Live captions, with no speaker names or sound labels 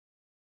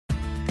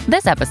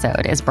This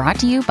episode is brought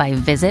to you by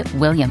Visit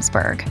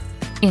Williamsburg.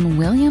 In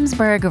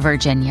Williamsburg,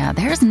 Virginia,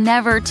 there's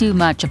never too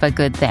much of a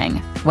good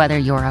thing. Whether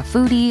you're a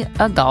foodie,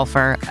 a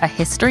golfer, a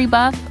history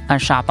buff, a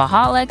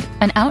shopaholic,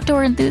 an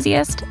outdoor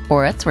enthusiast,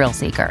 or a thrill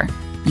seeker,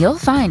 you'll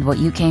find what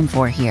you came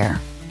for here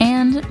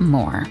and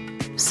more.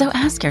 So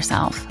ask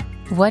yourself,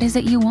 what is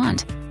it you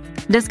want?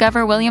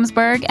 Discover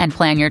Williamsburg and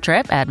plan your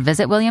trip at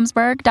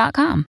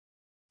visitwilliamsburg.com.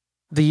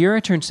 The year I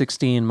turned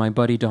 16, my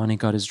buddy Donnie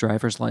got his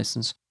driver's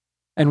license.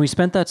 And we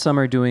spent that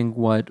summer doing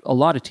what a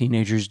lot of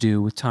teenagers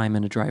do with time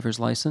and a driver's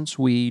license.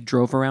 We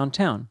drove around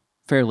town,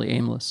 fairly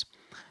aimless.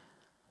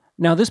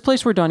 Now, this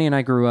place where Donnie and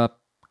I grew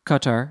up,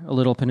 Qatar, a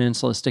little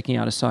peninsula sticking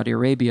out of Saudi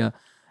Arabia,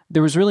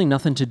 there was really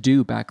nothing to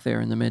do back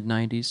there in the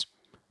mid-90s.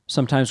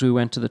 Sometimes we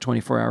went to the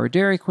 24-hour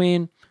Dairy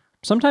Queen.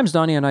 Sometimes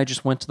Donnie and I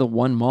just went to the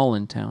one mall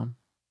in town.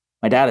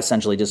 My dad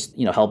essentially just,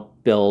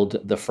 helped build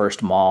the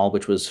first mall,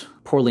 which was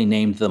poorly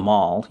named the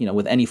mall.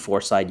 With any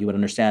foresight, you would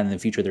understand in the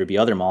future there would be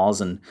other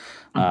malls, and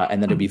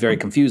then it'd be very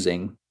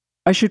confusing.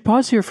 I should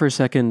pause here for a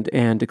second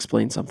and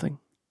explain something.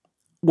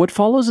 What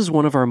follows is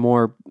one of our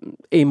more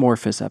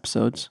amorphous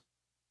episodes.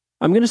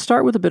 I'm going to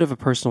start with a bit of a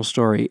personal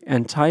story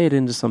and tie it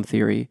into some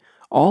theory,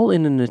 all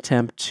in an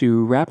attempt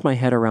to wrap my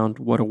head around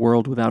what a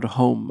world without a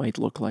home might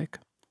look like.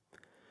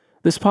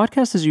 This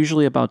podcast is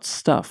usually about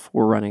stuff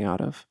we're running out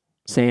of.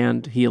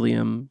 Sand,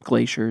 helium,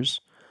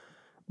 glaciers.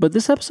 But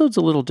this episode's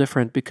a little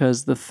different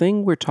because the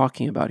thing we're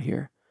talking about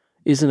here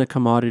isn't a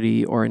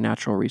commodity or a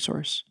natural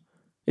resource.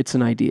 It's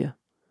an idea.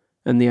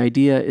 And the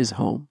idea is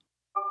home.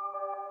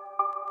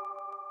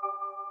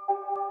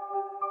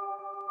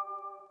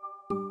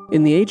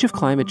 In the age of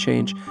climate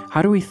change,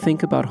 how do we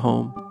think about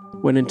home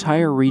when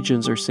entire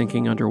regions are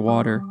sinking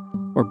underwater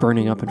or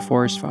burning up in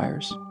forest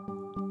fires?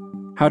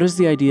 How does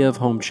the idea of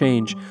home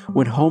change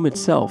when home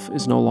itself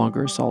is no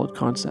longer a solid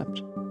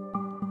concept?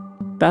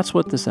 That's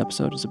what this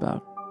episode is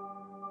about.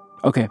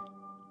 Okay,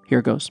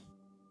 here goes.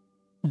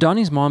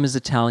 Donnie's mom is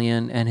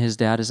Italian and his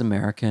dad is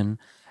American,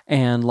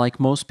 and like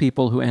most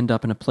people who end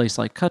up in a place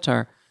like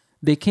Qatar,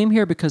 they came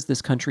here because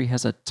this country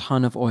has a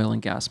ton of oil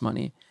and gas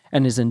money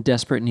and is in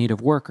desperate need of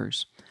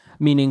workers,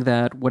 meaning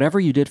that whatever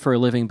you did for a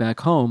living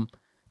back home,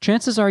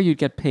 chances are you'd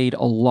get paid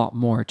a lot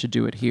more to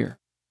do it here.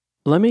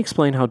 Let me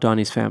explain how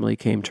Donnie's family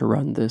came to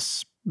run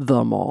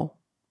the mall.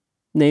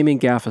 Naming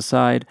Gaff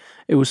aside,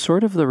 it was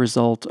sort of the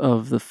result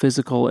of the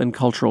physical and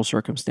cultural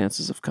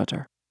circumstances of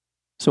Qatar.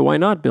 So why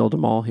not build a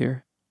mall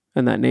here?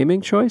 And that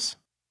naming choice?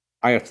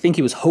 I think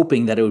he was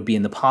hoping that it would be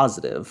in the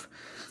positive.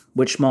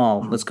 Which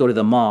mall? Let's go to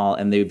the mall.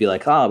 And they would be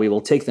like, we will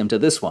take them to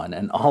this one.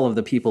 And all of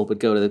the people would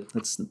go to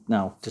that's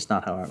just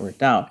not how it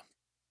worked out.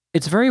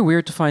 It's very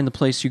weird to find the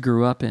place you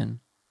grew up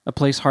in, a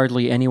place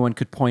hardly anyone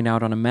could point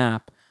out on a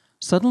map,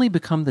 suddenly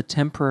become the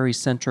temporary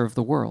center of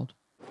the world.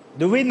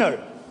 The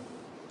winner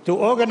to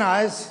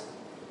organize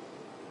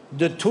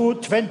the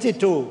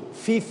 2022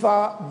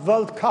 FIFA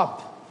World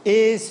Cup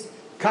is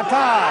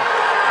Qatar.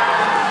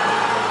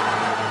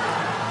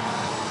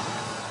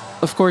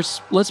 Of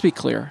course, let's be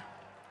clear.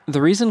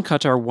 The reason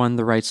Qatar won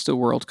the rights to the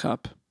World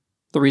Cup,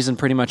 the reason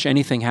pretty much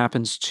anything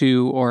happens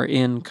to or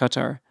in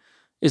Qatar,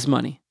 is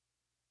money.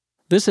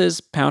 This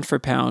is, pound for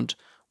pound,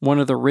 one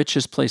of the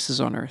richest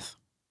places on earth.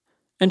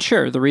 And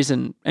sure, the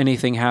reason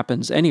anything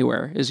happens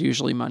anywhere is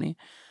usually money.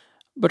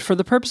 But for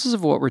the purposes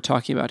of what we're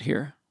talking about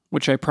here,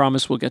 which I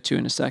promise we'll get to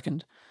in a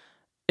second,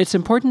 it's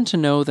important to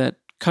know that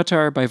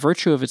Qatar, by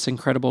virtue of its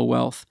incredible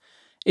wealth,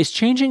 is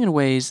changing in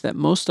ways that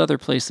most other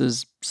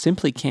places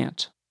simply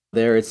can't.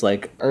 There it's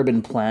like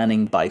urban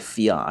planning by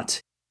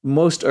fiat.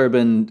 Most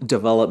urban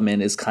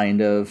development is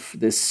kind of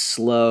this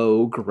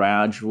slow,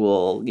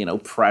 gradual,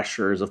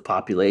 pressures of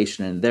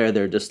population. And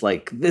they're just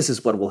like, this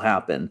is what will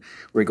happen.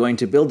 We're going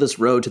to build this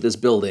road to this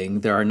building.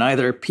 There are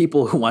neither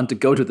people who want to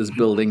go to this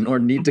building nor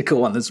need to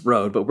go on this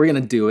road, but we're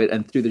going to do it.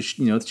 And through the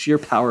sheer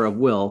power of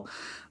will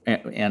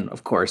and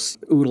of course,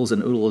 oodles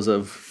and oodles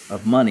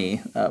of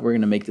money, we're going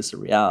to make this a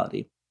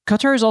reality.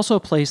 Qatar is also a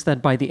place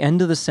that by the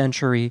end of the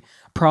century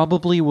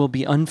probably will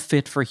be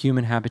unfit for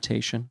human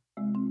habitation.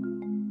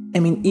 I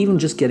mean, even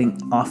just getting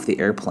off the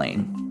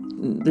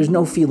airplane, there's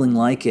no feeling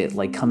like it,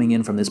 like coming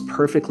in from this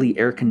perfectly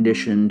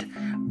air-conditioned,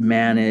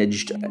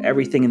 managed,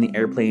 everything in the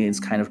airplane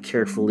is kind of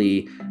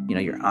carefully,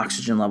 your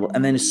oxygen level.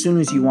 And then as soon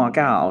as you walk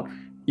out,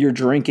 you're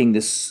drinking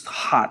this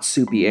hot,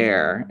 soupy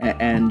air,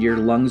 and your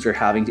lungs are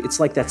it's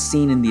like that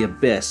scene in The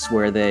Abyss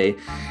where there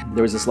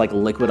was this like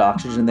liquid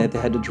oxygen that they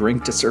had to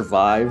drink to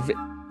survive.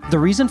 The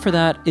reason for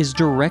that is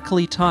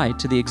directly tied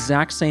to the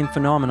exact same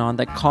phenomenon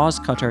that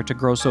caused Qatar to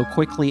grow so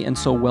quickly and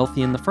so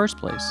wealthy in the first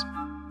place.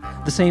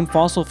 The same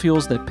fossil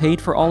fuels that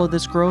paid for all of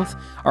this growth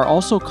are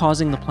also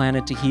causing the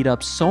planet to heat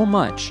up so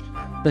much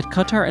that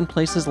Qatar and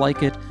places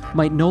like it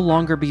might no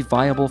longer be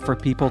viable for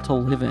people to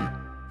live in.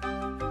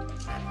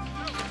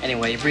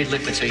 Anyway, you breathe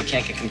liquid so you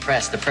can't get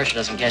compressed. The pressure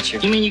doesn't get you.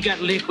 You mean you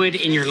got liquid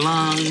in your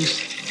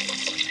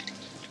lungs?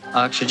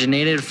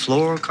 Oxygenated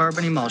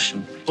fluorocarbon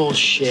emulsion.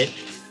 Bullshit.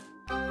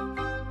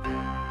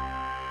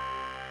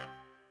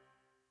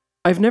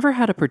 I've never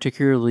had a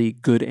particularly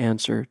good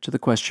answer to the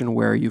question,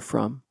 where are you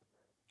from?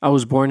 I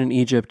was born in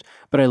Egypt,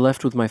 but I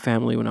left with my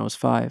family when I was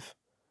 5.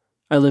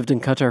 I lived in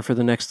Qatar for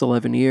the next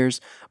 11 years,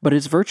 but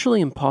it's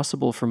virtually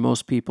impossible for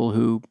most people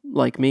who,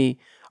 like me,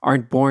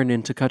 aren't born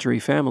into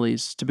Qatari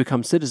families to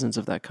become citizens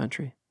of that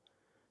country.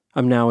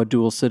 I'm now a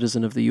dual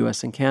citizen of the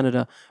US and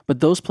Canada, but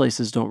those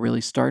places don't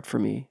really start for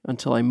me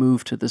until I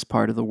moved to this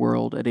part of the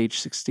world at age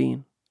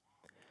 16.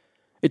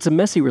 It's a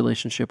messy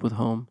relationship with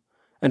home,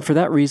 and for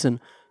that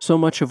reason, so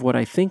much of what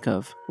I think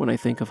of when I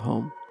think of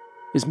home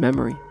is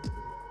memory.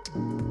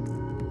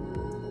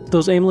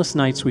 Those aimless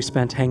nights we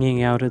spent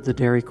hanging out at the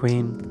Dairy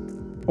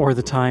Queen, or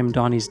the time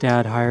Donnie's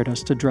dad hired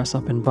us to dress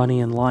up in bunny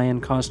and lion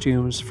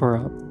costumes for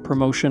a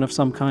promotion of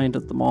some kind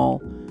at the mall,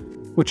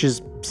 which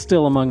is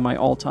still among my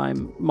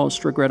all-time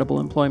most regrettable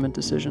employment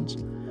decisions.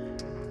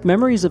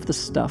 Memories of the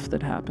stuff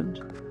that happened,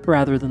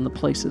 rather than the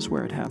places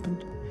where it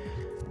happened.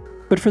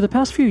 But for the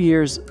past few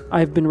years,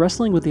 I've been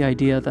wrestling with the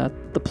idea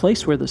that the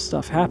place where this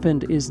stuff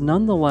happened is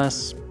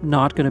nonetheless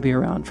not going to be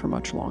around for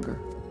much longer.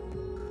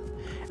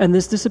 And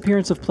this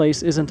disappearance of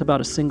place isn't about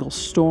a single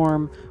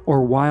storm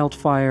or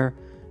wildfire.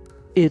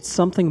 It's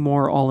something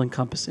more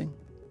all-encompassing.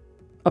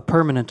 A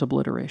permanent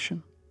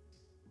obliteration.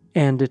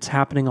 And it's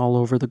happening all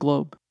over the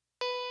globe.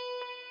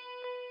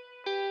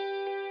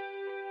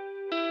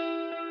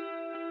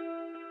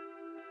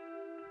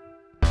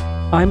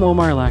 I'm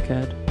Omar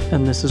Lakad,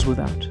 and this is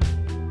Without.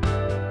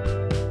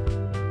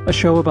 A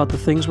show about the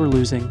things we're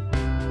losing,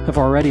 have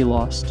already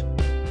lost,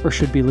 or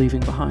should be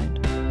leaving behind.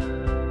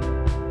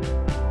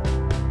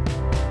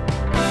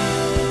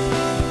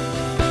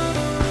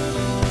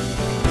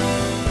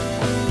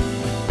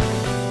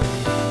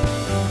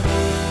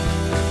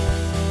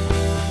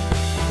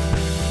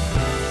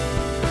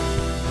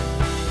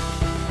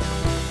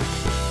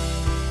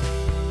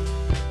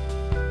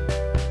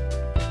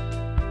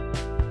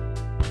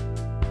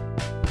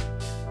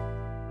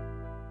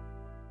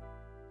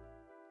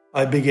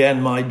 I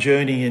began my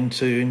journey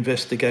into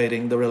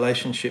investigating the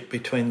relationship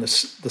between the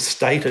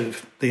state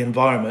of the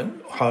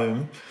environment,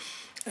 home,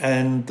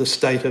 and the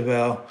state of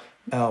our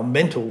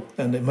mental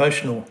and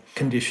emotional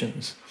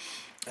conditions.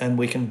 And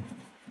we can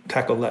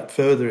tackle that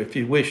further if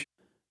you wish.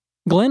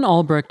 Glenn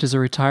Albrecht is a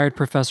retired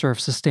professor of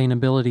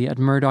sustainability at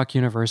Murdoch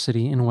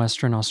University in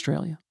Western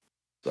Australia.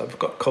 I've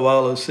got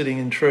koalas sitting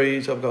in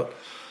trees. I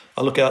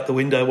look out the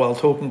window while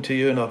talking to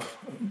you, and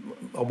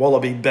a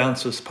wallaby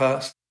bounces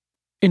past.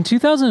 In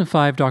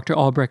 2005, Dr.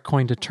 Albrecht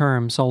coined a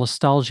term,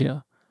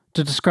 solastalgia,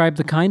 to describe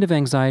the kind of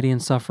anxiety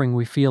and suffering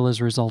we feel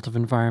as a result of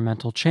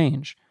environmental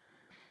change.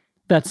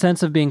 That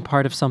sense of being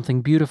part of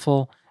something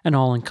beautiful and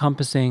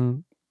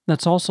all-encompassing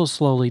that's also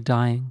slowly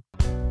dying.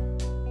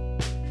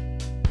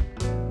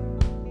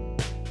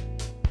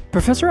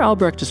 Professor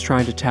Albrecht is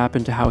trying to tap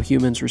into how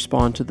humans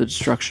respond to the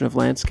destruction of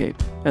landscape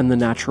and the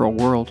natural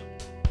world.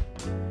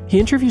 He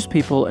interviews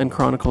people and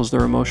chronicles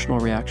their emotional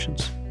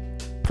reactions.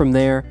 From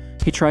there,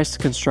 he tries to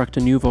construct a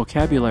new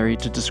vocabulary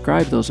to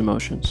describe those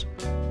emotions.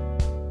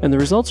 And the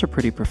results are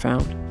pretty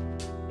profound.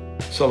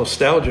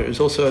 Solastalgia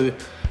is also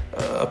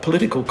a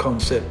political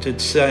concept.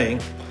 It's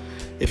saying,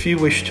 if you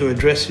wish to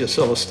address your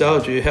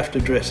solastalgia, you have to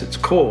address its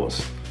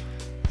cause.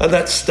 And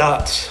that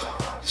starts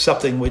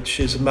something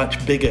which is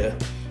much bigger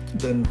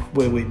than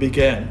where we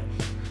began,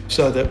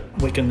 so that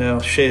we can now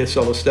share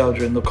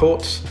solastalgia in the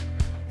courts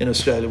in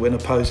Australia when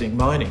opposing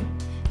mining,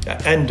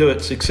 and do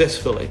it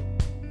successfully.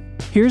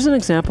 Here's an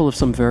example of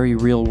some very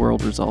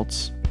real-world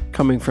results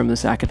coming from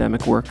this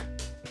academic work.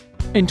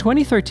 In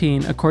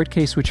 2013, a court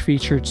case which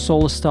featured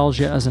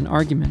solastalgia as an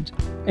argument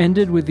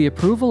ended with the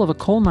approval of a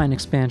coal mine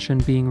expansion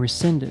being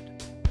rescinded.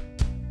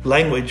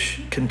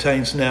 Language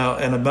contains now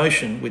an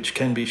emotion which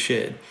can be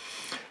shared.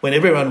 When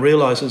everyone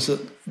realises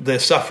that they're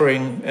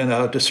suffering and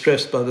are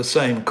distressed by the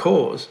same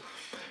cause,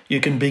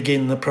 you can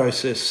begin the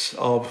process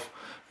of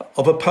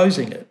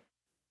opposing it.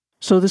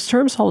 So this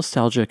term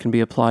solastalgia can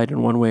be applied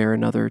in one way or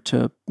another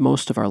to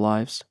most of our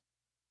lives.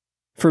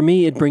 For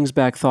me, it brings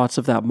back thoughts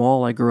of that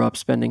mall I grew up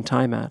spending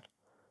time at,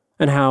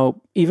 and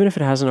how, even if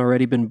it hasn't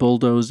already been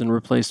bulldozed and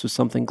replaced with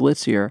something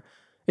glitzier,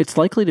 it's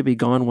likely to be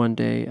gone one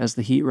day as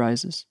the heat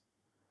rises.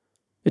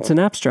 It's an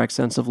abstract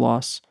sense of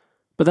loss,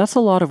 but that's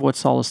a lot of what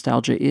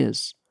solastalgia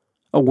is,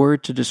 a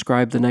word to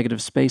describe the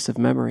negative space of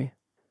memory.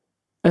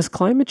 As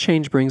climate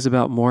change brings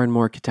about more and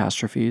more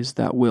catastrophes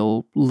that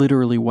will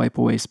literally wipe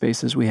away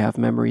spaces we have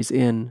memories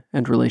in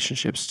and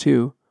relationships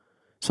to,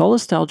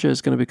 solastalgia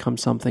is going to become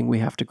something we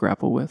have to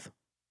grapple with.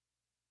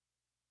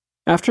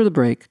 After the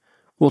break,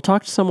 we'll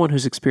talk to someone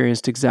who's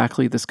experienced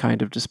exactly this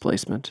kind of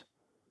displacement,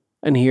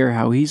 and hear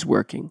how he's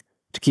working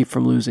to keep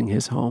from losing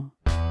his home.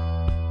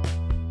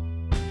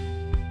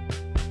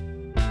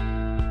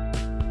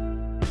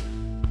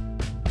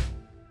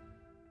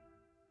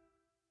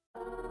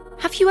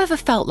 Have you ever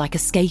felt like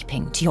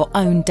escaping to your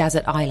own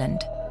desert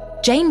island?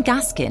 Jane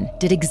Gaskin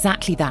did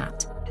exactly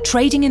that,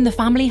 trading in the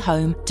family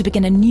home to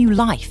begin a new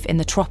life in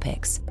the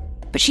tropics.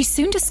 But she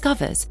soon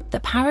discovers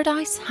that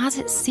paradise has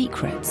its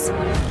secrets.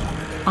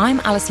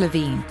 I'm Alice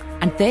Levine,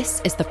 and this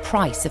is The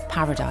Price of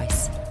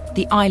Paradise,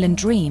 the island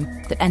dream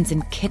that ends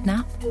in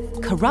kidnap,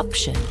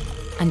 corruption,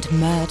 and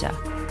murder.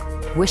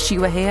 Wish you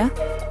were here?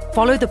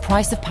 Follow The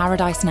Price of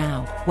Paradise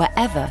now,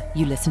 wherever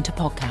you listen to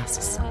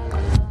podcasts.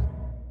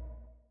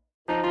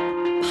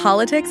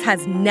 Politics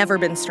has never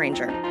been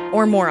stranger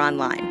or more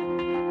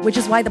online, which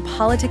is why the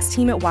politics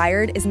team at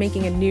Wired is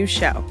making a new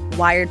show,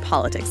 Wired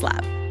Politics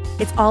Lab.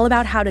 It's all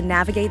about how to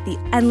navigate the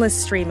endless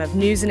stream of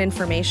news and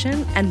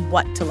information and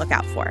what to look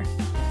out for.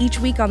 Each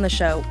week on the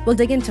show, we'll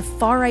dig into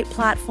far-right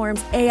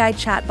platforms, AI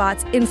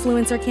chatbots,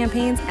 influencer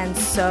campaigns, and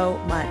so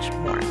much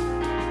more.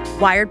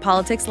 Wired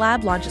Politics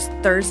Lab launches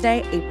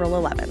Thursday, April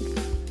 11th.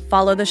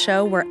 Follow the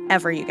show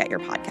wherever you get your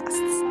podcasts.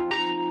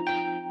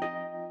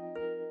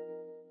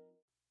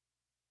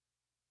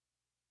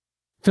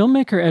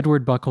 Filmmaker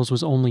Edward Buckles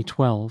was only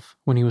 12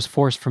 when he was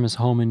forced from his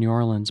home in New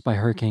Orleans by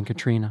Hurricane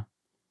Katrina.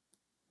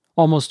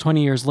 Almost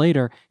 20 years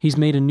later, he's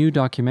made a new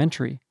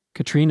documentary,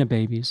 Katrina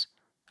Babies,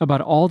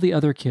 about all the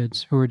other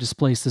kids who were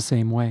displaced the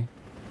same way.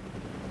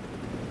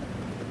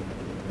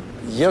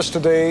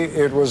 Yesterday,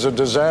 it was a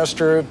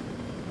disaster.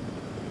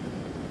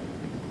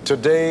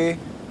 Today,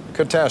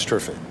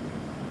 catastrophe.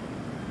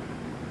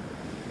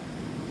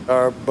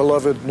 Our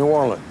beloved New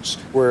Orleans,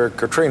 where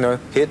Katrina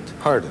hit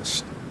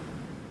hardest.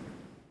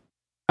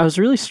 I was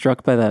really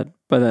struck by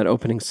that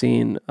opening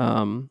scene.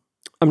 I'm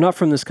not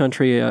from this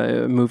country.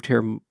 I moved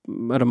here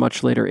at a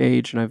much later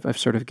age, and I've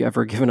sort of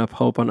ever given up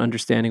hope on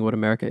understanding what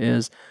America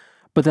is.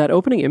 But that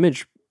opening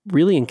image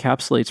really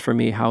encapsulates for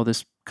me how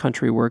this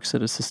country works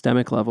at a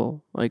systemic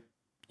level. Like,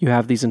 you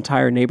have these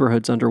entire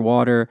neighborhoods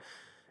underwater.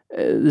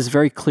 This is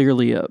very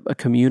clearly a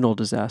communal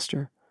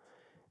disaster.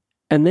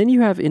 And then you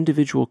have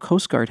individual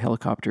Coast Guard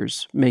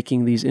helicopters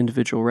making these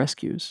individual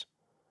rescues.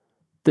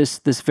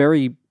 This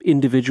very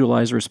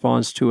individualized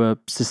response to a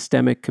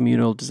systemic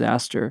communal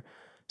disaster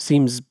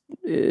seems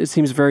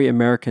very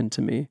American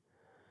to me.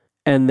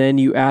 And then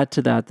you add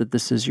to that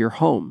this is your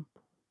home.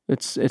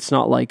 It's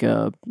not like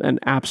an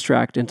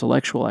abstract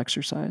intellectual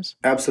exercise.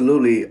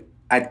 Absolutely.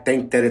 I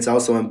think that it's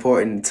also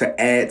important to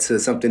add to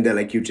something that,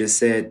 like you just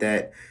said,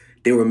 that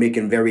they were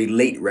making very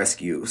late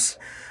rescues.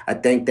 I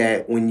think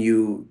that when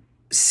you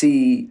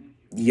see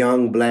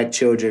young Black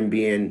children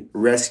being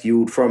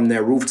rescued from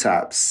their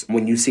rooftops,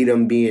 when you see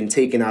them being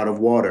taken out of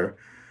water,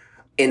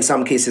 in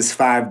some cases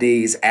 5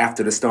 days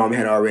after the storm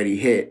had already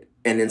hit,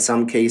 and in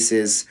some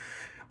cases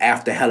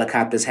after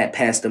helicopters had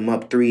passed them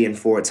up 3 and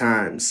 4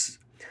 times,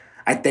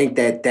 I think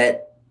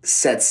that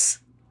sets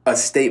a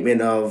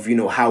statement of,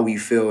 how we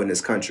feel in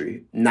this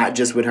country, not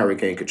just with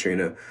Hurricane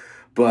Katrina,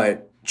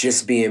 but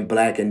just being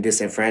Black and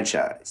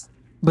disenfranchised.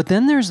 But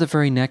then there's the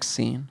very next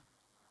scene,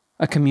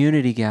 a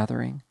community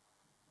gathering,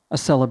 a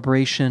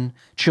celebration,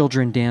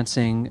 children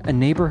dancing, a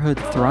neighborhood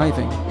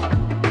thriving.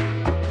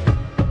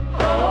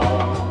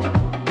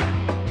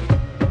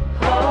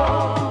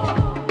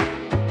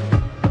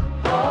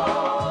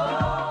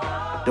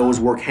 Those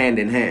work hand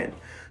in hand.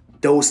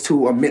 Those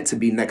two are meant to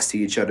be next to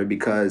each other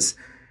because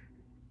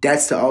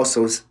that's to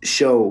also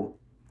show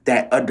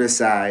that other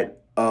side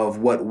of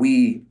what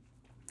we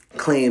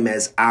claim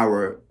as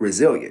our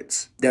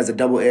resilience. There's a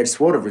double-edged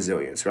sword of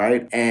resilience,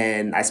 right?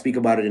 And I speak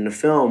about it in the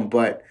film,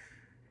 but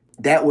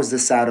that was the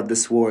side of the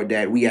sword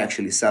that we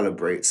actually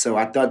celebrate. So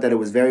I thought that it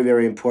was very,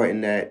 very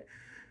important that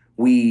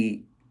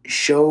we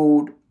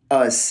showed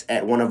us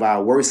at one of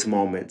our worst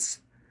moments,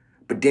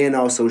 but then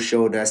also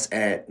showed us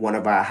at one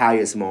of our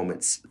highest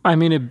moments. I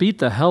mean, it beat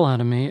the hell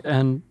out of me.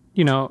 And,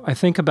 I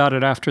think about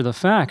it after the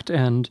fact,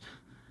 and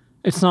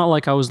it's not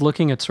like I was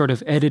looking at sort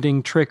of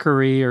editing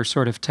trickery or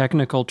sort of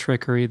technical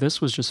trickery.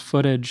 This was just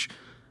footage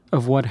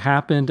of what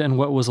happened and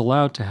what was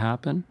allowed to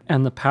happen.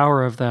 And the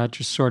power of that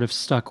just sort of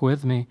stuck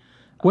with me.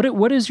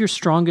 What is your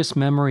strongest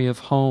memory of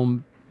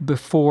home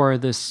before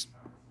this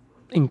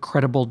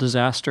incredible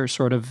disaster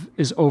sort of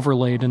is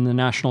overlaid in the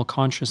national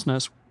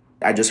consciousness?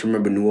 I just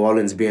remember New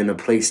Orleans being a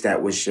place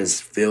that was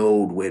just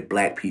filled with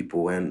Black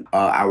people and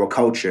our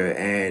culture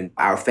and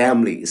our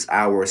families,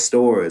 our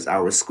stores,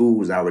 our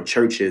schools, our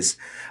churches.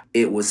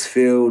 It was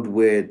filled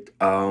with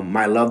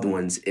my loved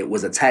ones. It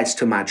was attached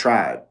to my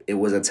tribe. It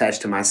was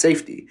attached to my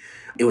safety.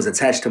 It was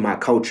attached to my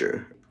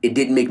culture. It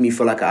didn't make me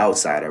feel like an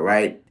outsider,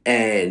 right?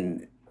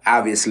 And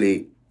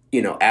obviously,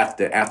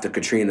 after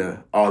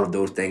Katrina, all of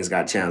those things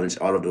got challenged.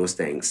 All of those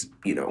things,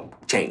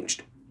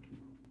 changed.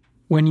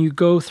 When you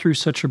go through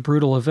such a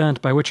brutal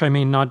event, by which I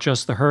mean not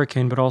just the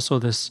hurricane, but also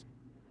this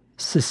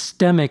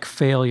systemic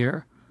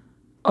failure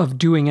of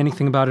doing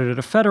anything about it at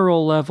a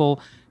federal level,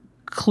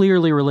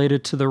 clearly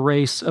related to the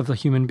race of the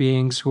human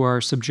beings who are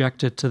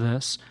subjected to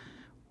this.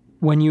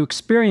 When you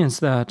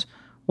experience that,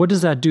 what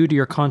does that do to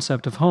your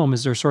concept of home?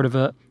 Is there sort of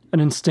an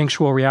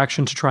instinctual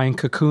reaction to try and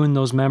cocoon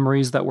those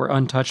memories that were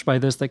untouched by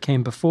this that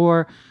came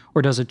before,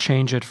 or does it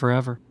change it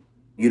forever?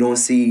 You don't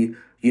see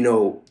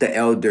the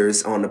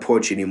elders on the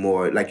porch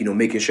anymore,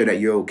 making sure that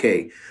you're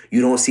okay.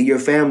 You don't see your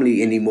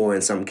family anymore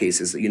in some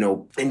cases,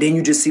 and then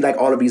you just see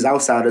all of these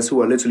outsiders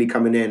who are literally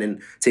coming in and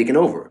taking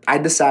over. I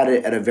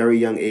decided at a very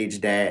young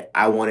age that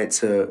I wanted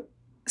to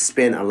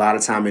spend a lot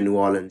of time in New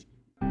Orleans.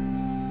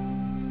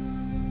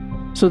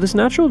 So this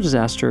natural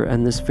disaster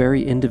and this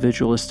very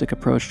individualistic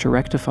approach to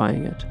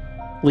rectifying it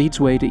leads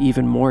way to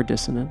even more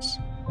dissonance.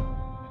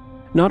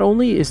 Not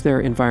only is there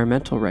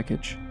environmental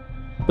wreckage,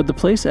 but the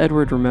place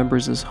Edward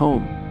remembers as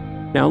home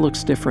now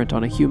looks different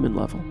on a human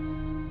level.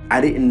 I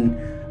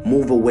didn't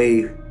move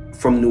away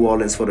from New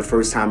Orleans for the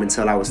first time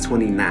until I was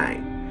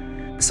 29.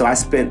 So I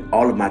spent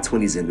all of my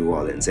 20s in New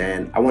Orleans,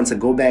 and I want to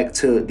go back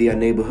to the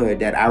neighborhood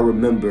that I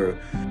remember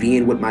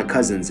being with my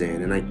cousins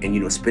in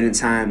and spending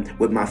time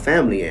with my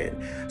family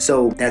in.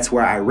 So that's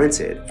where I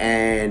rented,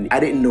 and I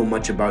didn't know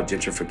much about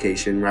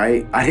gentrification,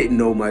 right? I didn't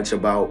know much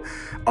about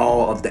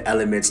all of the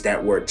elements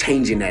that were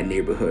changing that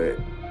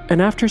neighborhood.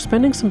 And after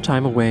spending some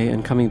time away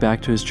and coming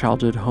back to his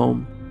childhood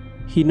home,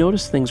 he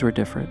noticed things were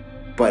different.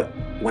 But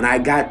when I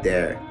got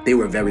there, they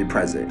were very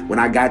present. When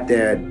I got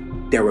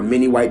there were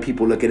many white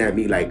people looking at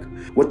me like,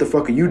 what the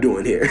fuck are you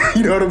doing here?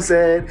 You know what I'm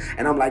saying?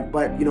 And I'm like,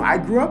 but, I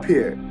grew up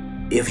here.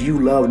 If you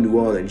love New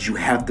Orleans, you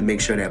have to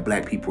make sure that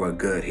black people are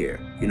good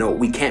here.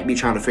 We can't be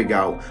trying to figure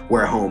out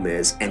where home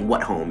is and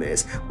what home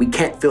is. We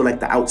can't feel like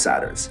the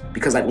outsiders.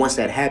 Because once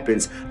that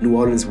happens, New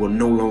Orleans will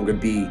no longer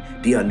be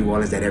the New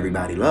Orleans that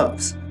everybody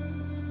loves.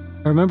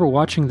 I remember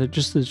watching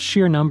the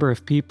sheer number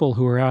of people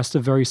who were asked a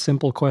very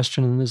simple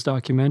question in this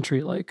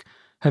documentary, like,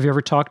 have you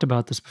ever talked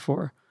about this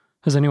before?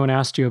 Has anyone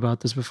asked you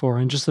about this before?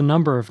 And just the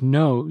number of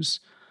no's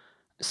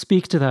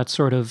speak to that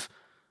sort of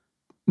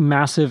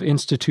massive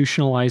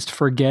institutionalized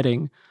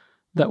forgetting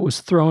that was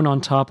thrown on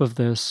top of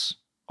this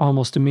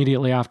almost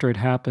immediately after it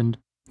happened.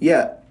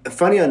 Yeah,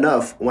 funny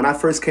enough, when I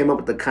first came up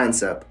with the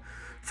concept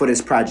for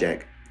this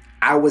project,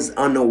 I was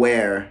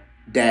unaware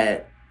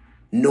that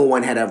no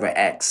one had ever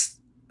asked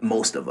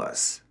most of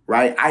us,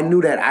 right? I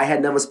knew that I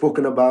had never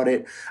spoken about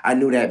it. I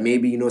knew that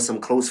maybe,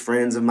 some close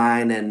friends of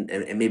mine and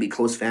maybe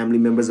close family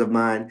members of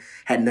mine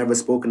had never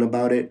spoken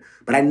about it.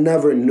 But I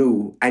never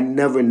knew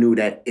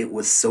that it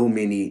was so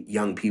many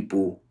young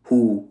people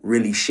who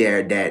really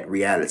shared that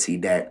reality,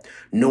 that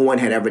no one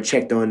had ever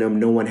checked on them.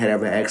 No one had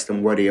ever asked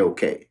them, were they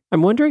okay?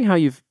 I'm wondering how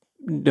you've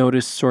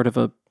noticed sort of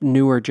a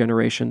newer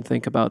generation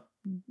think about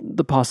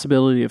the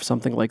possibility of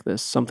something like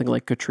this, something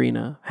like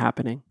Katrina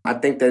happening. I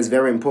think that it's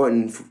very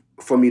important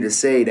for me to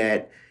say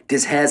that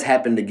this has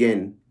happened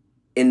again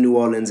in New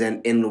Orleans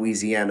and in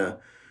Louisiana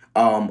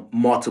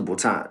multiple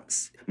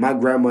times. My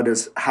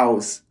grandmother's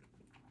house,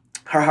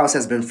 her house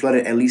has been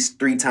flooded at least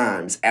 3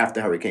 times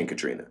after Hurricane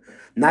Katrina.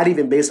 Not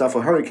even based off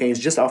of hurricanes,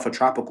 just off of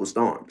tropical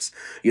storms,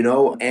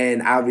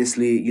 And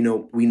obviously,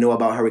 we know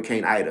about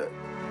Hurricane Ida.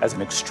 As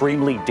an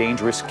extremely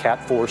dangerous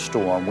Cat 4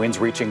 storm, winds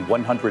reaching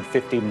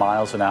 150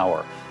 miles an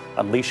hour,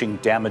 unleashing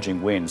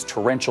damaging winds,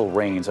 torrential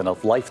rains, and a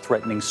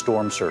life-threatening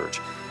storm surge.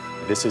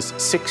 This is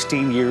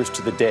 16 years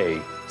to the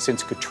day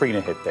since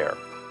Katrina hit there.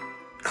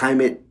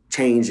 Climate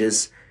change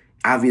is,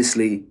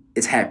 obviously,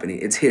 it's happening.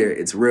 It's here.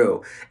 It's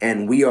real.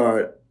 And we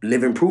are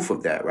living proof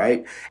of that,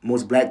 right?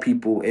 Most black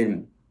people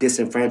in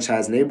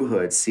disenfranchised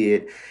neighborhoods see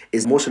it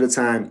is most of the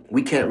time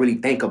we can't really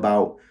think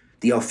about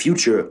the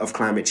future of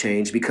climate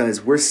change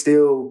because we're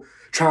still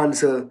trying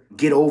to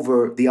get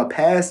over the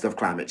past of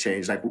climate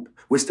change. Like,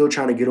 we're still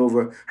trying to get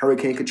over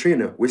Hurricane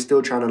Katrina. We're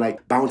still trying to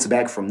bounce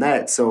back from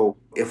that. So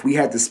if we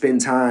had to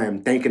spend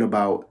time thinking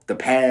about the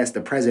past,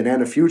 the present,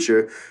 and the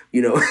future,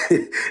 it'll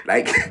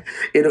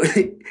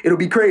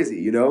be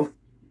crazy,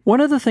 One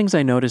of the things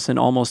I notice in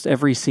almost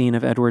every scene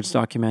of Edward's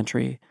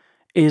documentary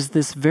is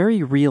this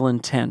very real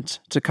intent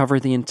to cover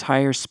the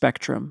entire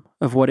spectrum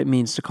of what it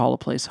means to call a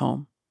place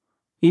home,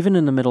 even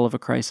in the middle of a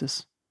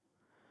crisis.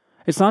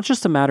 It's not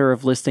just a matter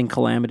of listing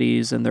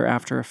calamities and their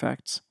after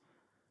effects.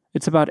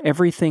 It's about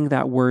everything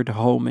that word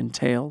home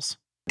entails.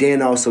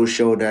 Dan also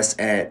showed us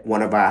at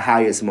one of our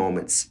highest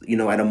moments,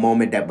 at a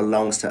moment that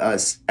belongs to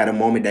us, at a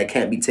moment that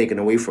can't be taken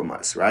away from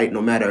us, right?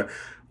 No matter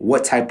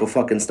what type of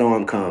fucking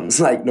storm comes,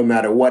 no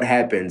matter what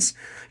happens,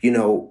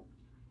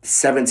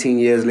 17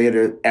 years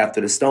later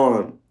after the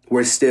storm,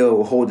 we're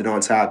still holding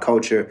on to our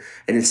culture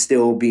and it's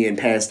still being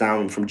passed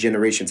down from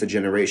generation to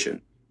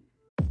generation.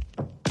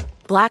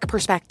 Black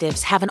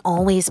perspectives haven't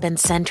always been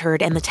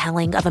centered in the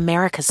telling of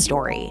America's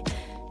story.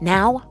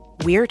 Now,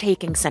 we're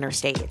taking center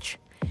stage.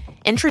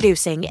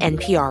 Introducing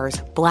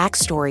NPR's Black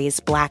Stories,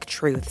 Black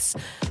Truths,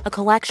 a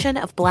collection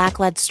of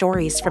Black-led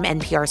stories from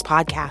NPR's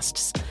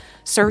podcasts.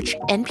 Search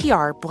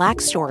NPR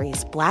Black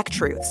Stories, Black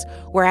Truths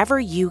wherever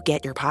you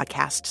get your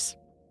podcasts.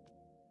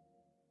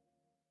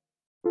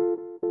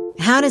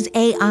 How does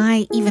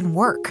AI even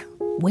work?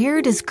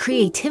 Where does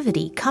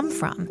creativity come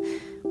from?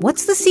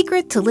 What's the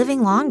secret to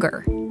living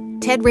longer?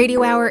 TED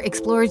Radio Hour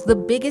explores the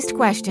biggest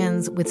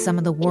questions with some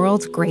of the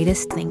world's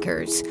greatest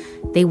thinkers.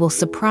 They will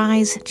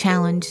surprise,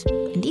 challenge,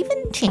 and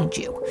even change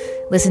you.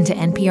 Listen to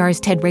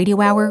NPR's TED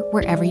Radio Hour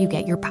wherever you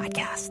get your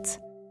podcasts.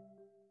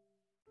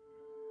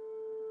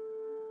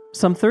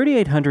 Some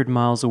 3,800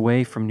 miles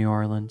away from New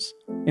Orleans,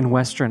 in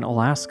western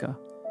Alaska,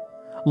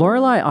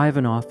 Lorelei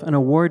Ivanoff, an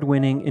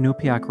award-winning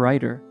Inupiaq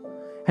writer,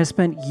 has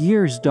spent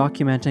years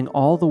documenting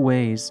all the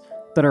ways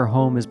that her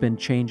home has been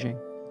changing.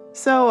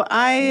 So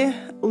I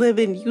live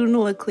in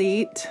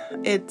Unalakleet.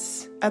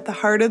 It's at the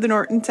heart of the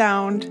Norton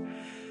Sound.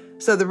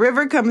 So the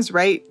river comes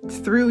right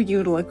through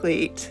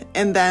Unalakleet,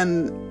 and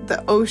then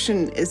the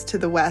ocean is to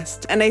the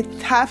west. And I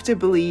have to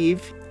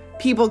believe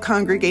people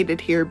congregated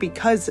here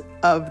because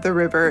of the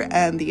river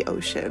and the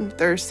ocean.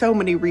 There are so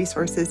many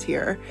resources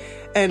here,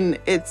 and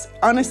it's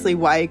honestly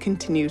why I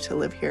continue to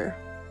live here.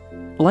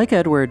 Like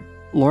Edward,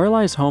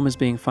 Lorelai's home is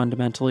being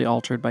fundamentally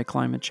altered by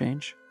climate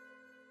change.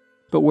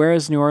 But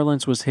whereas New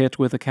Orleans was hit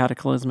with a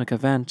cataclysmic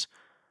event,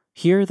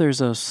 here there's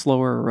a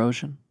slower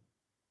erosion.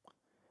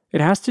 It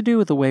has to do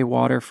with the way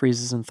water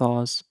freezes and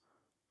thaws,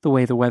 the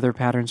way the weather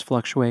patterns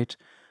fluctuate,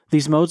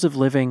 these modes of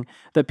living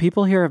that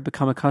people here have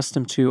become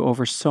accustomed to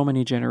over so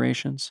many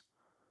generations,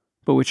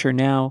 but which are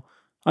now,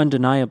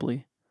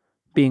 undeniably,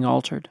 being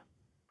altered.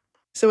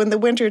 So in the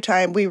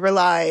wintertime, we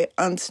rely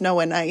on snow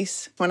and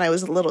ice. When I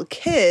was a little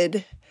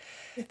kid,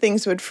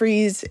 things would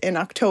freeze in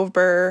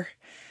October,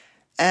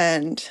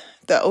 and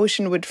the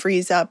ocean would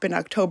freeze up in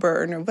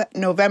October or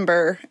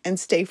November and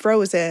stay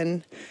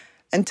frozen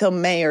until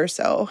May or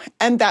so.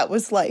 And that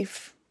was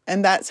life.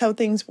 And that's how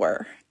things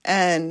were.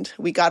 And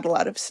we got a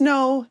lot of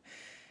snow.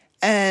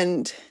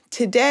 And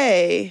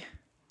today,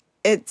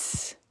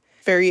 it's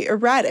very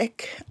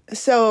erratic.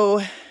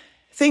 So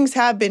things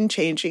have been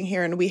changing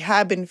here, and we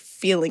have been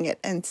feeling it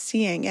and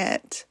seeing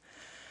it.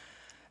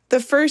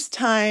 The first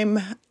time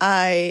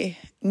I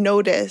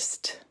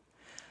noticed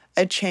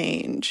a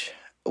change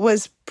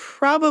was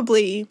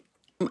probably,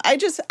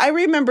 I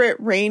remember it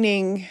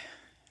raining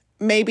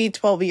maybe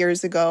 12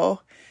 years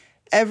ago,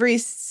 every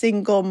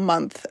single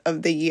month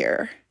of the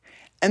year.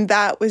 And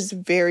that was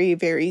very,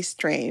 very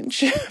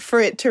strange for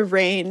it to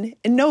rain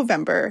in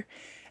November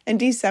and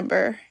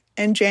December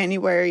and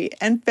January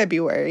and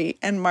February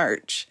and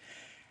March.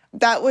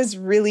 That was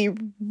really,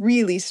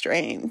 really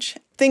strange.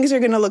 Things are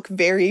going to look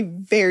very,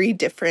 very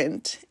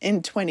different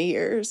in 20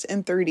 years,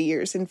 in 30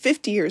 years, in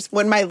 50 years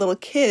when my little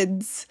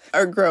kids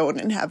are grown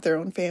and have their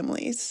own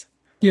families.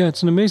 Yeah,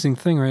 it's an amazing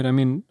thing, right? I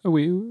mean,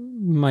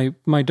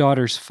 my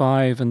daughter's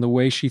 5, and the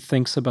way she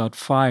thinks about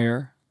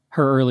fire,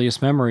 her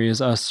earliest memory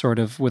is us sort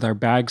of with our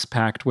bags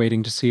packed,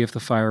 waiting to see if the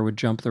fire would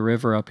jump the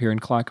river up here in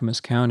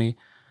Clackamas County.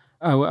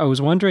 I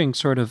was wondering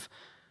sort of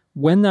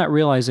when that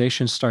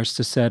realization starts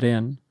to set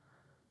in,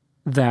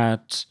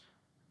 that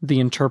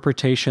the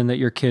interpretation that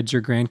your kids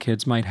or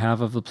grandkids might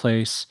have of the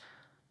place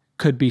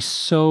could be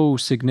so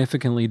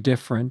significantly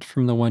different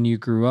from the one you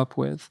grew up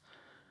with.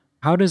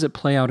 How does it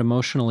play out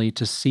emotionally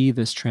to see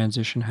this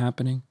transition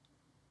happening?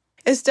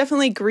 It's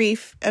definitely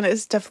grief, and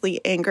it's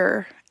definitely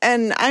anger.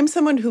 And I'm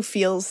someone who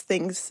feels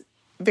things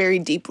very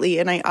deeply,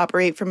 and I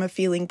operate from a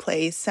feeling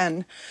place.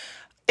 And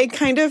it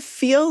kind of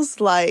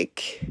feels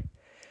like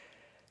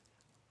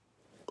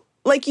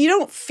you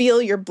don't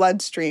feel your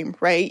bloodstream,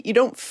 right? You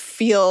don't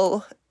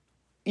feel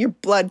your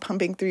blood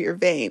pumping through your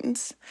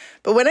veins.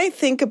 But when I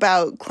think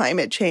about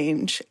climate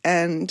change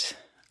and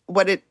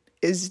what it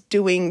is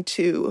doing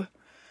to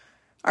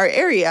our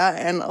area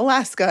and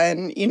Alaska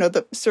and,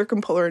 the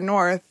circumpolar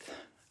north,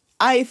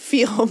 I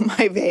feel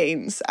my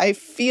veins. I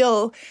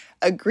feel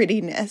a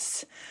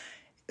grittiness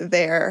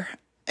there.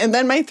 And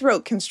then my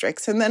throat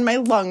constricts, and then my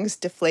lungs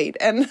deflate.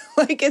 And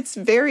it's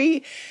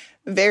very,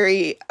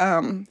 very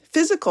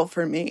physical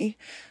for me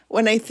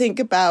when I think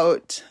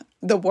about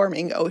the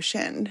warming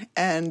ocean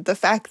and the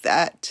fact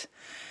that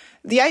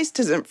the ice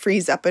doesn't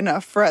freeze up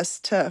enough for us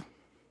to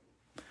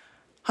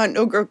hunt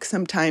ogrook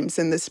sometimes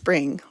in the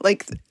spring.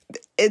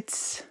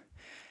 It's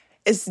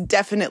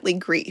definitely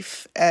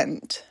grief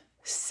and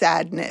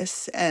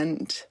sadness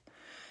and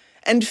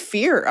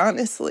fear,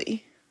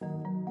 honestly.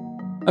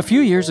 A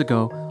few years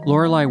ago,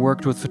 Lorelai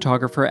worked with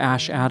photographer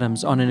Ash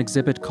Adams on an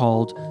exhibit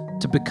called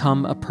To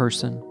Become a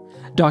Person,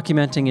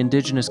 documenting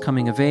Indigenous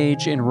coming of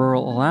age in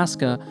rural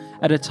Alaska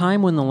at a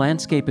time when the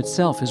landscape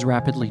itself is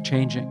rapidly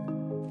changing.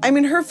 I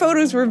mean, her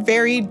photos were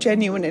very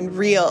genuine and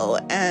real,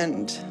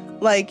 and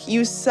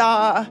you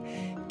saw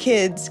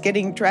kids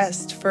getting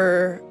dressed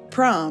for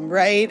prom,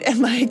 right?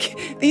 And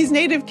these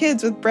native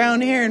kids with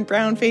brown hair and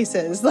brown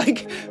faces,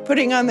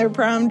 putting on their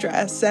prom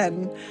dress.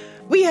 And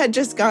we had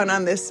just gone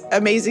on this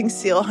amazing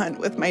seal hunt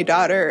with my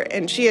daughter,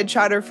 and she had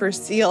shot her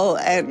first seal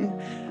and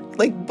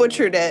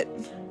butchered it.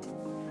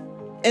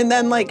 And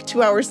then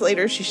 2 hours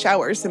later, she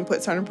showers and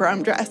puts on a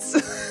prom dress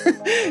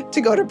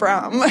to go to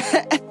prom.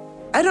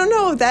 I don't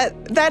know,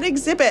 that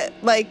exhibit,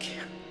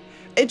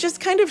 it just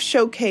kind of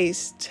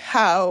showcased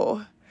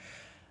how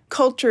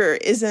culture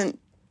isn't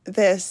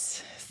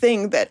this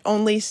thing that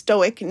only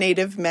stoic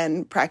Native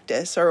men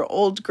practice or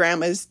old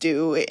grandmas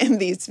do in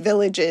these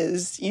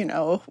villages,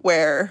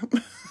 where,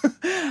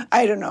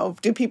 I don't know,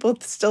 do people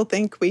still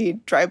think we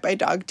drive by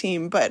dog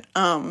team? But,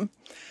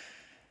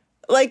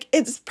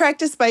 it's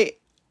practiced by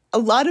a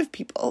lot of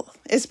people.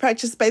 It's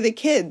practiced by the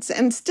kids.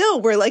 And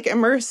still, we're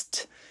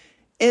immersed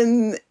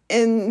in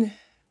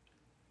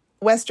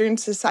Western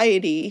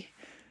society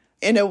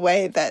in a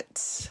way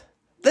that's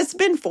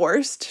been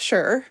forced,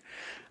 sure.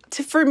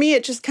 For me,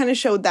 it just kind of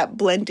showed that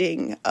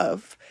blending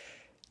of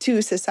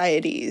two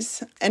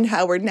societies and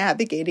how we're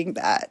navigating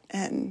that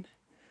and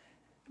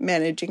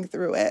managing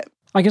through it.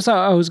 I guess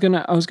I was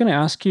gonna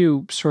ask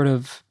you sort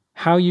of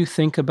how you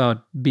think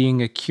about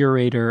being a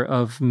curator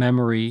of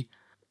memory,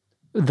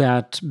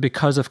 that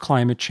because of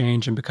climate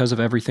change and because of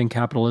everything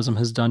capitalism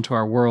has done to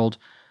our world,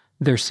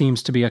 there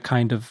seems to be a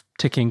kind of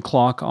ticking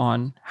clock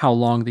on how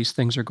long these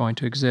things are going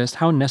to exist.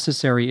 How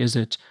necessary is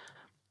it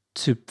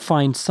to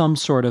find some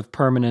sort of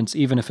permanence,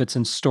 even if it's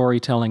in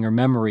storytelling or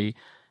memory,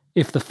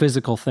 if the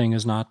physical thing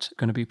is not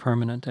going to be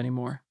permanent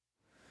anymore?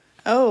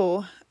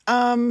 I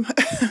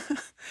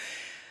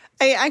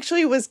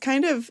actually was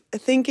kind of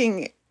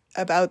thinking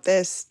about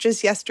this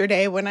just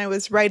yesterday when I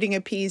was writing a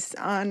piece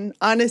on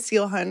a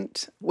seal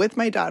hunt with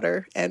my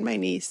daughter and my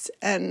niece,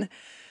 and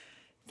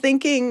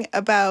thinking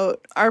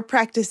about our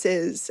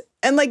practices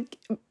and like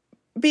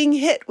being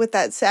hit with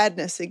that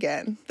sadness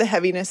again, the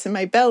heaviness in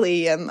my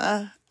belly and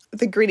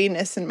the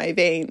grittiness in my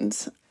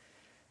veins.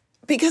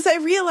 Because I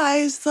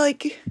realized,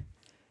 like,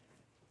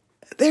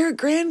 they're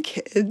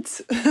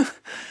grandkids.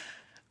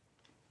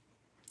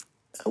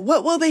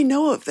 What will they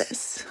know of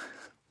this?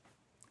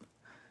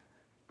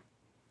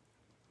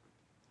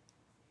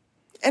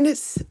 And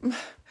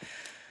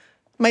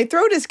my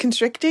throat is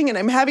constricting and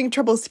I'm having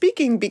trouble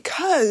speaking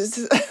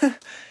because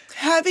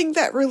having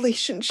that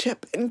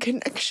relationship and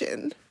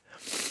connection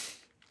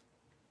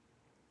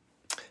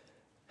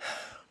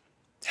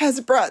has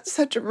brought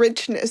such a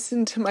richness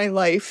into my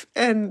life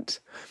and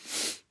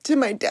to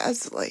my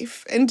dad's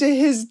life and to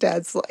his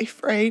dad's life,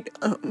 right?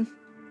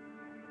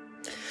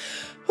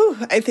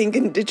 I think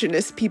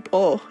Indigenous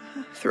people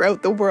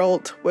throughout the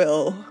world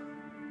will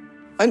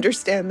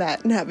understand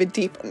that and have a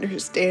deep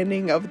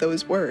understanding of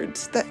those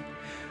words, that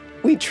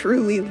we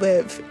truly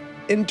live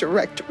in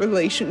direct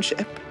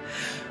relationship.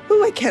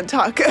 I can't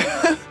talk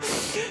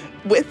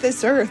with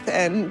this earth,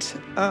 and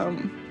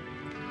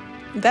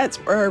that's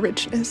where our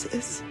richness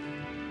is.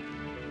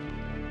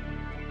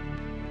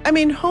 I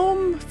mean,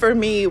 home for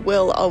me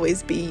will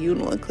always be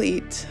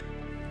Unalakleet.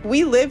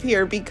 We live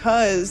here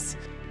because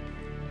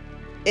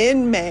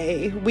in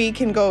May, we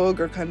can go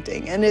ogre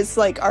hunting, and it's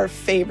like our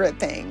favorite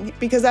thing.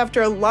 Because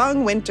after a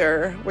long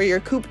winter where you're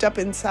cooped up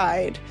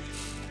inside,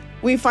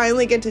 we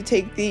finally get to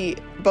take the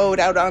boat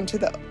out onto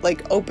the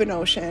like open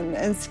ocean.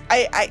 And it's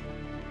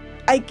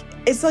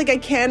like I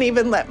can't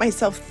even let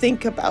myself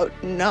think about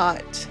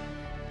not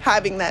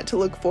having that to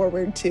look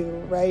forward to,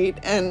 right?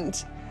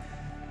 And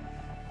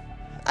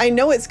I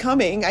know it's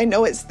coming, I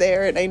know it's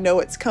there, and I know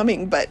it's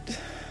coming, but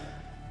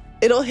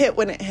it'll hit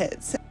when it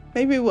hits.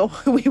 Maybe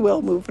we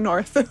will move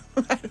north.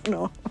 I don't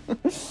know.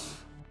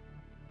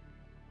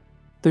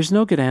 There's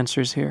no good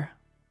answers here.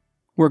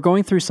 We're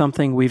going through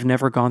something we've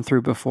never gone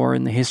through before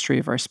in the history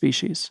of our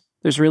species.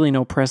 There's really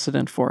no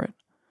precedent for it.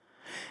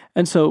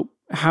 And so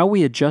how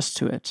we adjust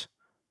to it,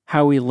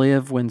 how we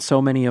live when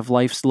so many of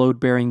life's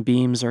load-bearing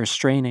beams are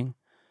straining,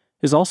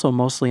 is also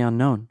mostly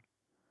unknown.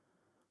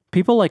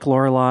 People like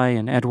Lorelei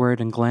and Edward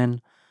and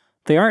Glenn,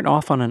 they aren't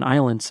off on an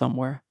island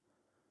somewhere.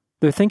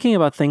 They're thinking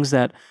about things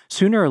that,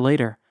 sooner or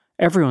later,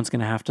 everyone's going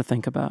to have to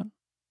think about.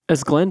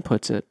 As Glenn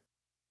puts it,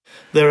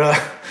 there are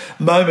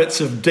moments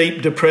of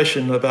deep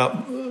depression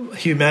about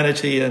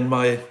humanity and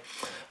my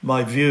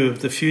view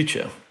of the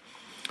future,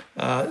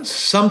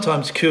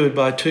 sometimes cured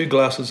by 2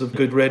 glasses of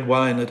good red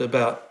wine at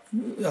about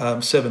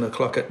 7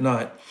 o'clock at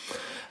night.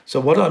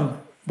 So what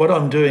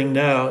I'm doing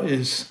now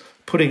is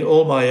putting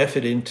all my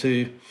effort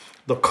into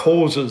the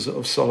causes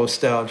of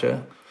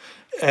solastalgia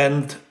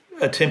and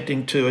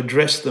attempting to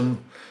address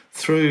them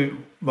through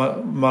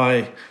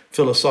my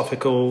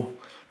philosophical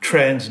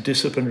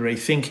transdisciplinary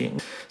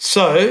thinking.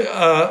 So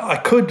I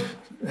could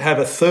have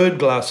a 3rd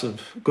glass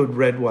of good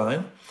red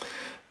wine,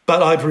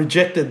 but I've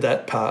rejected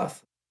that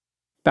path.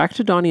 Back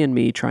to Donnie and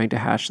me trying to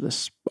hash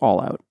this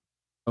all out.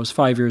 I was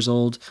 5 years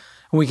old,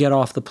 and we get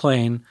off the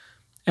plane,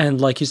 and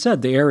like you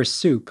said, the air is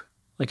soup.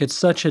 Like, it's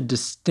such a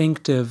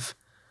distinctive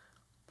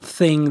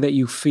thing that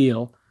you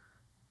feel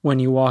when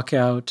you walk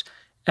out,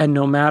 and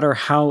no matter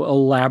how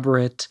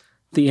elaborate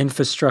the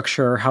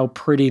infrastructure, or how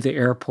pretty the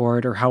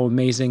airport, or how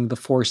amazing the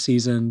Four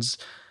Seasons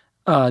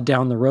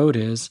down the road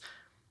is,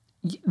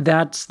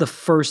 that's the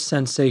first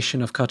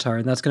sensation of Qatar.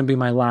 And that's going to be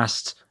my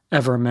last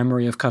ever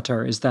memory of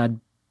Qatar, is that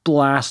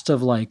blast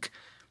of like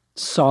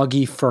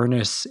soggy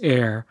furnace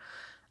air.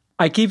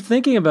 I keep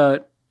thinking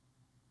about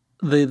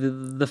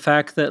the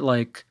fact that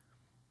like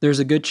there's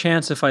a good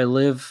chance if I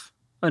live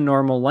a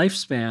normal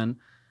lifespan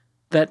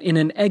that in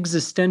an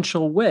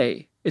existential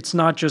way, it's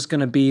not just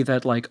going to be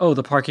that like, oh,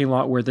 the parking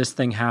lot where this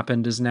thing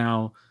happened is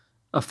now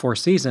a Four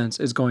Seasons,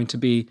 is going to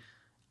be,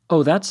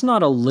 oh, that's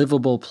not a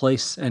livable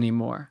place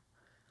anymore.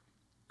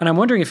 And I'm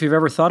wondering if you've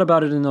ever thought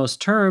about it in those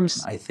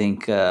terms. I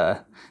think,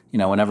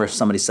 whenever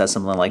somebody says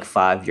something like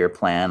 5-year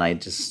plan, I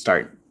just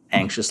start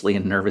anxiously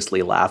and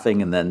nervously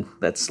laughing, and then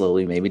that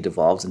slowly maybe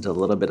devolves into a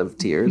little bit of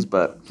tears.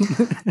 But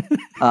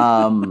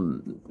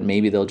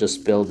maybe they'll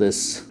just build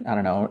this,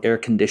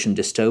 air-conditioned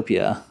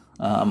dystopia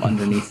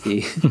underneath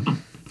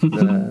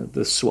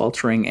the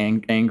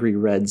sweltering, angry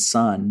red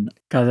sun.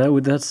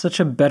 God, that's such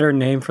a better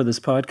name for this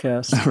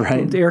podcast.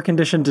 Right? The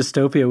air-conditioned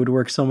dystopia would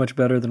work so much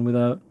better than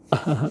without.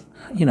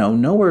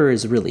 Nowhere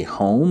is really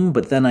home,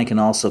 but then I can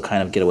also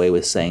kind of get away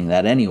with saying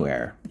that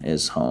anywhere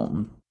is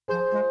home.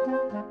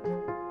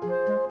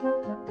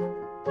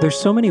 There's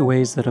so many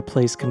ways that a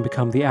place can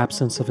become the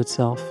absence of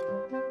itself.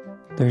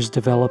 There's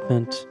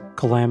development,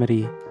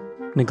 calamity,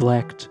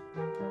 neglect,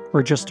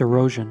 or just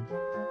erosion.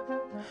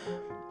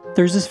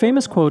 There's this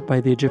famous quote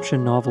by the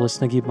Egyptian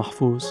novelist Naguib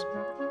Mahfouz: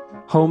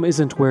 "Home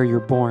isn't where you're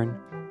born,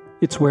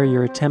 it's where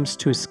your attempts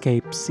to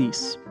escape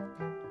cease."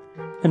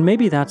 And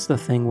maybe that's the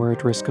thing we're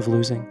at risk of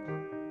losing.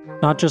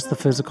 Not just the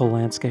physical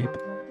landscape,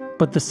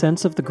 but the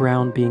sense of the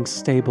ground being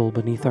stable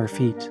beneath our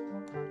feet.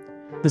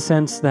 The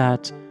sense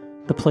that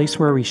the place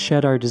where we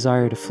shed our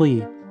desire to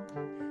flee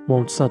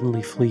won't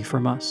suddenly flee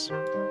from us.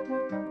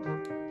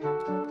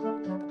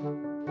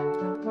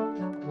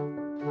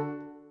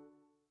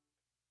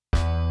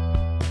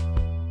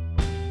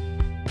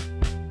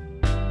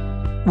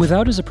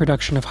 Without is a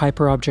production of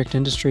Hyperobject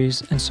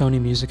Industries and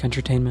Sony Music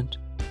Entertainment.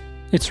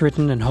 It's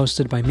written and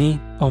hosted by me,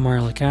 Omar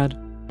Lakad.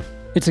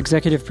 It's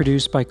executive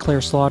produced by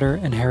Claire Slaughter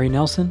and Harry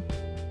Nelson.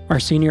 Our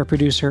senior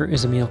producer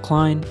is Emil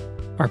Klein.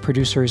 Our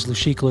producer is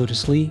Lushik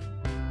Lotus Lee.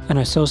 And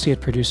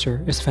associate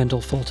producer is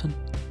Fendel Fulton.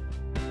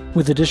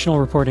 With additional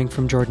reporting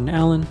from Jordan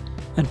Allen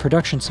and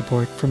production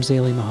support from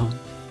Zaylee Mahone.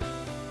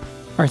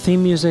 Our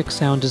theme music,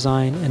 sound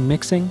design, and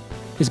mixing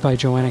is by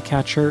Joanna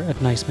Katcher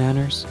at Nice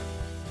Manners.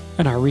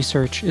 And our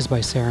research is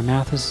by Sarah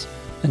Mathis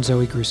and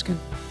Zoe Gruskin.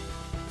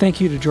 Thank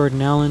you to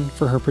Jordan Allen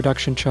for her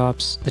production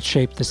chops that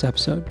shaped this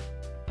episode.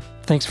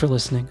 Thanks for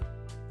listening.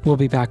 We'll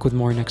be back with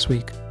more next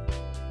week.